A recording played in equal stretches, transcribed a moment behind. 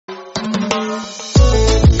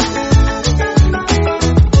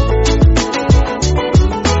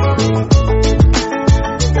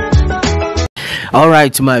All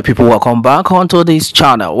right, my people, welcome back onto this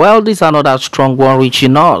channel. Well, this is another strong one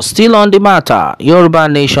reaching us. Still on the matter, Yoruba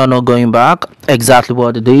Nation not going back. Exactly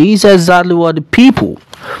what it is, exactly what the people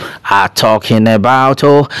are talking about.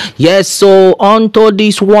 Oh yes, so onto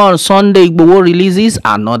this one, Sunday IGBOHO releases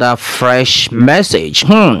another fresh message.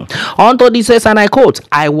 Onto this says, and I quote,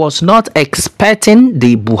 "I was not expecting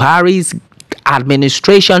the Buhari's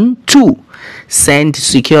administration to send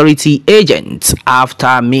security agents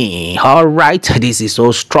after me." All right, this is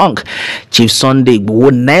so strong. Chief Sunday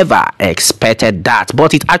would never expected that,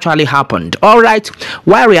 but it actually happened. All right,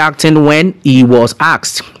 while reacting when he was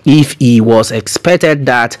asked if he was expected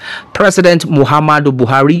that President Muhammadu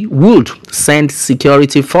Buhari would send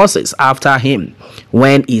security forces after him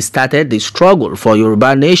when he started the struggle for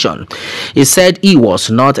Yoruba Nation, he said he was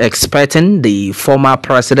not expecting the former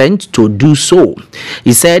president to do so.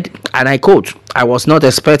 He said, and I quote, "I was not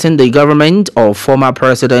expecting the government of former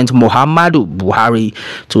President Muhammadu Buhari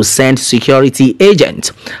to send security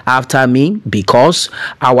agents after me because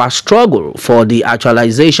our struggle for the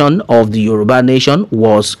actualization of the Yoruba Nation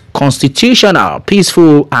was constitutional,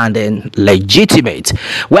 peaceful, and then legitimate.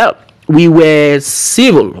 Well, we were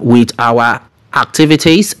civil with our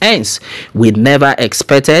activities, hence we never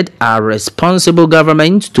expected a responsible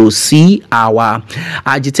government to see our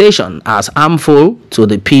agitation as harmful to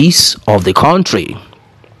the peace of the country."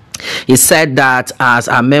 He said that as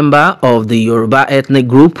a member of the Yoruba ethnic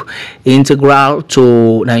group integral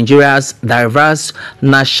to Nigeria's diverse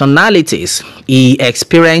nationalities, he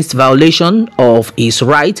experienced violation of his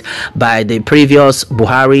right by the previous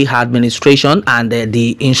Buhari administration and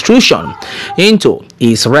the intrusion into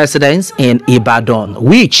his residence in Ibadan,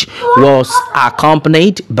 which was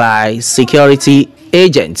accompanied by security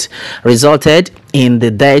agents, resulted in the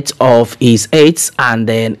death of his aides and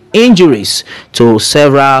then injuries to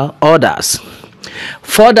several others.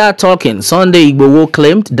 Further talking, Sunday IGBOHO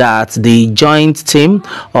claimed that the joint team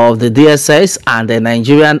of the DSS and the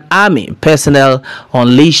Nigerian Army personnel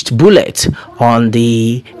unleashed bullets on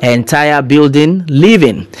the entire building,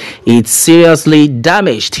 leaving it seriously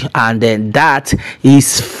damaged, and then that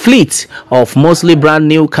his fleet of mostly brand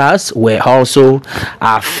new cars were also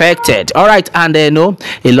affected. All right, and then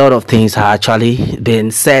a lot of things have actually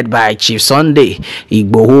been said by Chief Sunday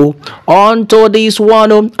IGBOHO onto this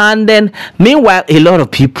one, and then meanwhile a lot of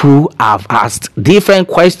people have asked different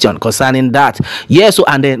questions concerning that. Yes, so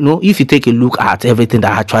and then if you take a look at everything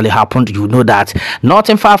that actually happened, you know that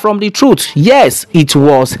nothing far from the truth. Yes, it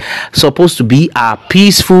was supposed to be a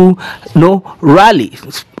peaceful rally,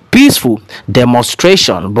 peaceful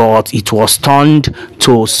demonstration, but it was turned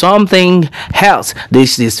to something else.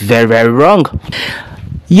 This is very, very wrong.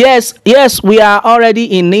 Yes, we are already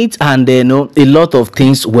in it, and a lot of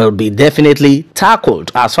things will be definitely tackled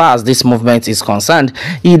as far as this movement is concerned,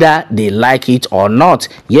 either they like it or not.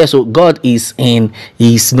 Yes, so God is in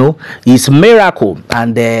his miracle,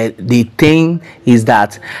 and the thing is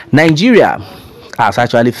that Nigeria has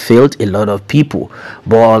actually failed a lot of people,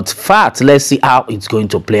 but fact, let's see how it's going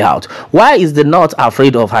to play out. Why is the North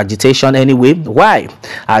afraid of agitation anyway? Why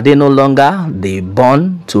are they no longer the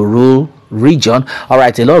born to rule region? All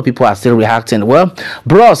right, a lot of people are still reacting. Well,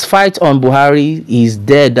 bros, fight on Buhari is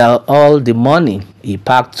dead. All the money he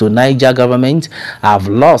packed to Niger government have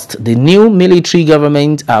lost. The new military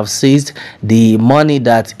government have seized the money.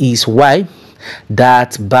 That is why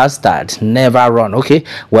that bastard never run. Okay,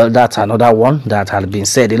 well, that's another one that has been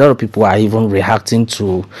said. A lot of people are even reacting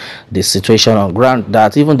to the situation on ground,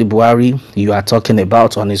 that even the Buhari you are talking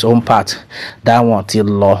about on his own part, that one till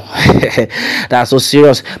law. That's so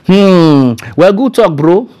serious. Well, good talk,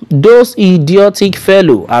 bro. Those idiotic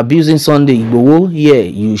fellow abusing Sunday IGBOHO, yeah,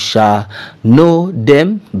 you shall know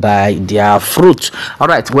them by their fruit. All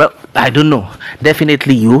right, well, I don't know,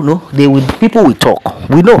 definitely they will, people will talk,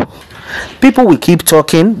 we know. People will keep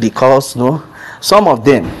talking because some of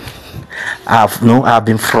them have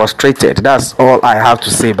been frustrated. That's all I have to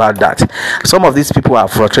say about that. Some of these people are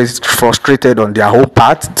frustrated on their whole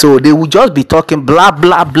part, so they will just be talking blah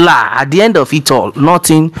blah blah. At the end of it all,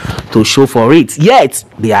 nothing to show for it. Yet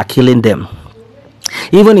they are killing them.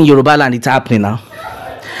 Even in Yoruba land, it's happening now.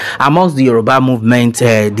 Amongst the Yoruba movement,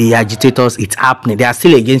 the agitators, it's happening. They are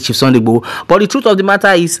still against Chief Sunday IGBOHO. But the truth of the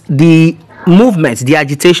matter is, the movement, the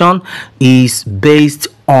agitation is based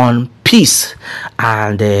on peace,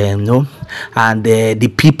 and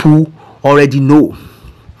the people already know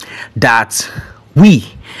that We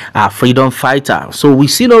are freedom fighters, so we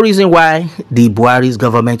see no reason why the Buhari's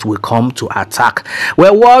government will come to attack.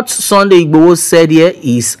 Well, what Sunday Igboho said here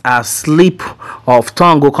is a slip of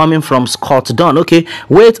tongue coming from Scott Dunn. Okay,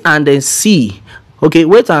 wait and then see. Okay,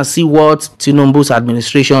 wait and see what Tinubu's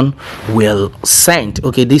administration will send.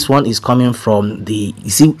 Okay, this one is coming from the, you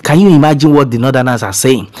see, can you imagine what the Northerners are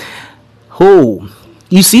saying? Oh,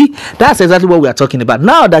 you see, that's exactly what we are talking about.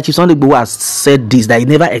 Now that Sunday Igboho has said this, that he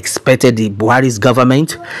never expected the Buhari's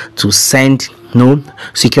government to send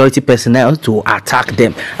security personnel to attack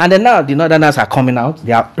them. And then now the Northerners are coming out,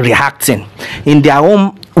 they are reacting in their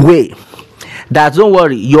own way. That don't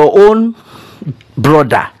worry, your own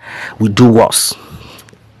brother will do worse.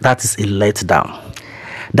 That is a letdown.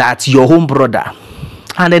 That's your own brother.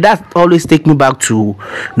 And then that always takes me back to,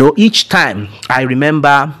 each time I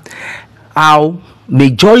remember how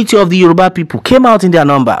majority of the Yoruba people came out in their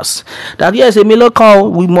numbers that yes, a miracle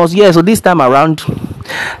we must, yes, so this time around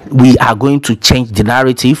we are going to change the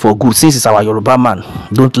narrative for good. Since it's our Yoruba man,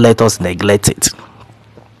 don't let us neglect it.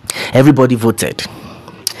 Everybody voted.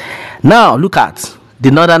 Now look at the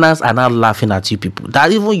Northerners are now laughing at you people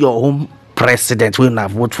that even your own president will not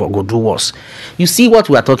vote for go do worse. You see what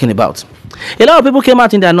we are talking about? A lot of people came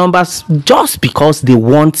out in their numbers just because they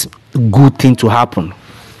want good thing to happen.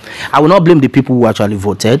 I will not blame the people who actually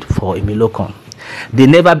voted for Emilokon. They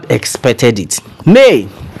never expected it.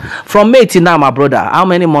 From May till now, my brother, how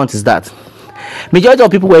many months is that? Majority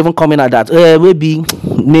of people were even coming at that. Maybe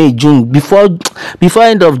May, June, before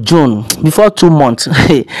end of June, before 2 months.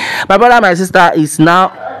 My brother, my sister is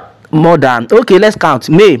now more than, okay, let's count.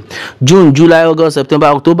 May, June, July, August, September,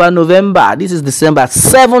 October, November. This is December,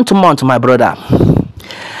 7th month, my brother.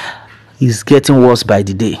 It's getting worse by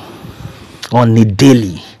the day. On a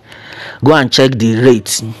daily. Go and check the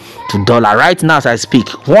rate to dollar right now as I speak.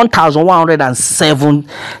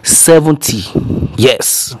 1,170.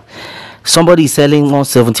 Yes. Somebody is selling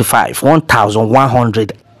 175.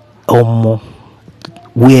 1,100 or more.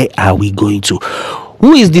 Where are we going to?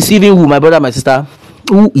 Who is deceiving who, my brother, my sister?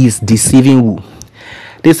 Who is deceiving who?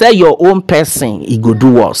 They say your own person, it go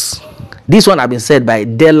do worse. This one has been said by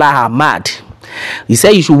Dela Ahmad. He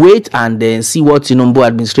said you should wait and then see what Tinubu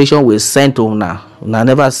administration will send to now. Now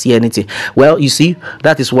never see anything. Well, you see,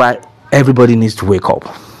 that is why everybody needs to wake up.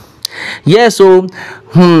 Yeah, so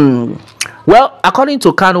well, according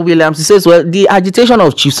to Kanu Williams, he says, well, the agitation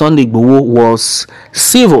of Chief Sunday Igboho was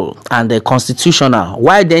civil and constitutional.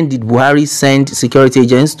 Why then did Buhari send security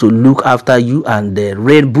agents to look after you and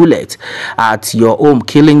rain bullet at your home,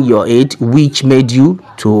 killing your aide, which made you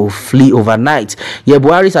to flee overnight? Yeah,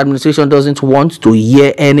 Buhari's administration doesn't want to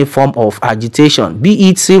hear any form of agitation, be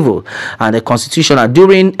it civil and constitutional.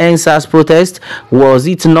 During NSAS protest, was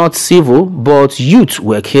it not civil, but youth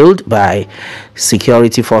were killed by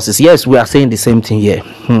security forces? Yes, we are saying the same thing here.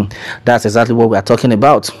 That's exactly what we are talking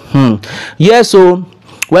about. Yeah, so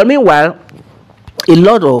well, meanwhile, a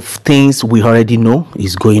lot of things we already know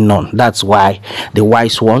is going on. That's why the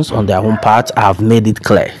wise ones on their own part have made it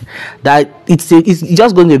clear that it's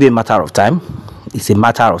just going to be a matter of time. It's a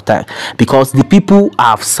matter of time because the people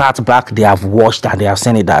have sat back, they have watched, and they have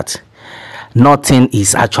seen it that nothing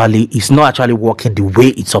is not actually working the way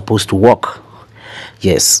it's supposed to work.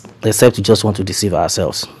 Yes, except we just want to deceive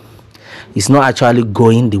ourselves. It's not actually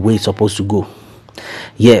going the way it's supposed to go.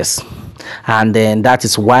 Yes, and then that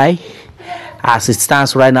is why, as it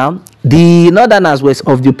stands right now, the Northerners were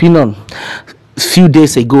of the opinion a few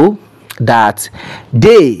days ago that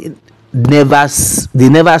they never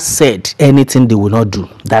said anything they will not do.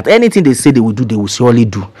 That anything they say they will do, they will surely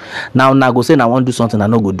do. Now go say I want to do something, I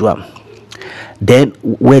no go do them. Then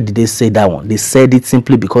where did they say that one? They said it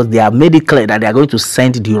simply because they have made it clear that they are going to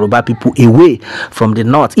send the Yoruba people away from the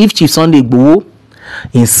north. If Chief Sunday Igboho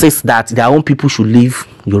insists that their own people should leave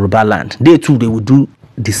Yoruba land, they too, they will do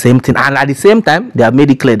the same thing. And at the same time, they have made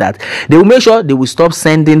it clear that they will make sure they will stop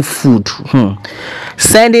sending food.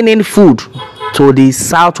 Sending in food to the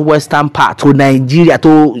southwestern part, to Nigeria,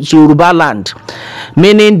 to Yoruba land.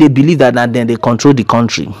 Meaning they believe that then they control the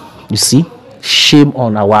country. You see? Shame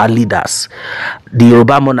on our leaders, the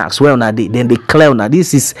Yoruba monarchs. Well, now then they declare now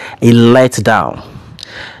this is a letdown.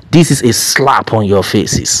 This is a slap on your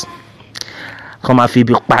faces. Come on,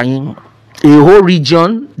 a whole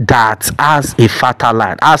region that has a fertile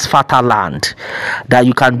land, that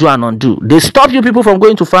you can do and undo. They stop you people from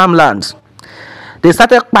going to farmlands. They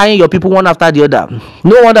started buying your people one after the other.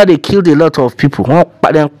 No wonder they killed a lot of people.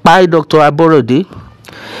 Then buy Dr. Aborode.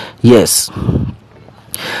 Yes.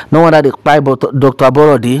 No wonder they buy Dr.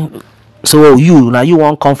 Aborode. So you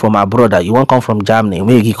won't come from abroad, you won't come from Germany.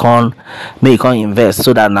 Make you can't invest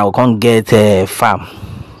so that now we can't get a farm.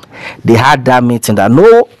 they had that meeting that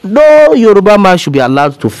no Yoruba man should be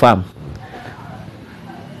allowed to farm.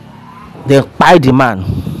 They buy the man.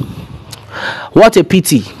 What a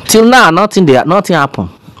pity. Till now, nothing happened.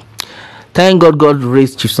 Thank God God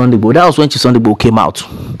raised Chief Sunday Igboho. That was when Chief Sunday Igboho came out.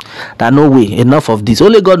 That no way, enough of this.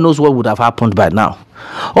 Only God knows what would have happened by now.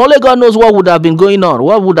 Only God knows what would have been going on,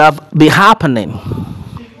 what would have been happening.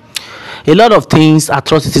 A lot of things,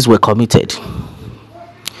 atrocities were committed.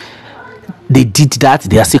 They did that.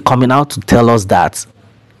 They are still coming out to tell us that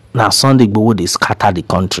now Sunday Igboho, they scatter the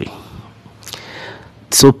country.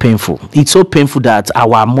 It's so painful. It's so painful that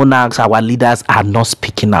our monarchs, our leaders are not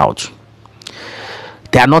speaking out.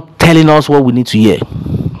 They are not telling us what we need to hear.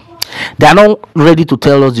 They are not ready to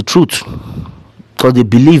tell us the truth, because they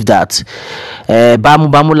believe that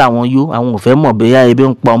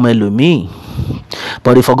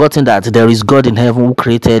but they've forgotten that there is God in heaven who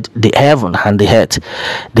created the heaven and the earth,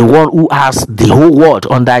 the one who has the whole world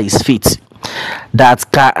under his feet, that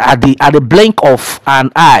at the blink of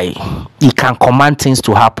an eye he can command things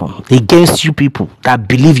to happen against you people that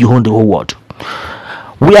believe you own the whole world.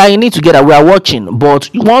 We are in it together. We are watching. But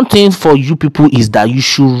one thing for you people is that you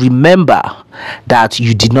should remember that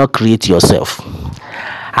you did not create yourself.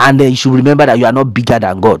 And then you should remember that you are not bigger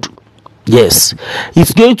than God. Yes.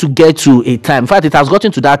 It's going to get to a time. In fact, it has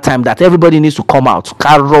gotten to that time that everybody needs to come out.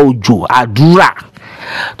 Karojo, Adura.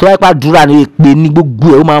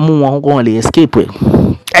 Escape.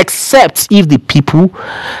 Except if the people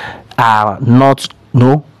are not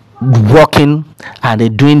working and they're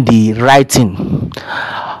doing the right thing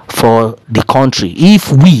for the country.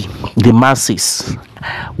 If we, the masses,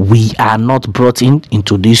 we are not brought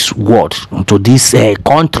into this world, into this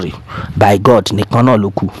country by God, one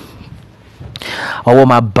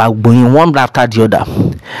after the other.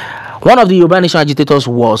 One of the Yoruba Nation agitators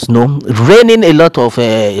was raining a lot of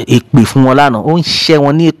ekpe fún wọn lánàá. Ó ń ṣẹ́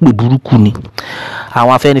wọn ní ekpe burúkú ni.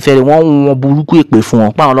 Àwọn Afẹ́nifẹ́re wọ́n burúkú ekpe fún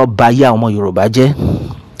wọn. Páwọn lọ bà ayé àwọn ọmọ Yorùbá jẹ́.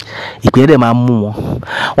 Ìpè dẹ̀ máa mú wọn.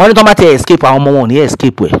 Wọ́n ní tó bá ti escape àwọn ọmọ wọn ò ní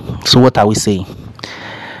escape ẹ̀. So what are we saying?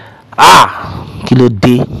 Kí ló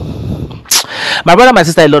dé? My brother, my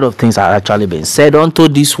sister, a lot of things are actually being said onto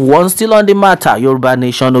this one. Still on the matter, Yoruba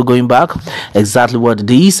Nation, no going back. Exactly what it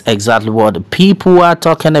is, exactly what the people are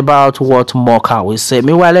talking about. What more can we say?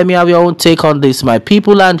 Meanwhile, let me have your own take on this, my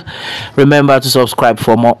people. And remember to subscribe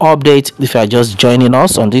for more updates if you are just joining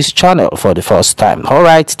us on this channel for the first time. All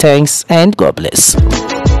right, thanks and God bless.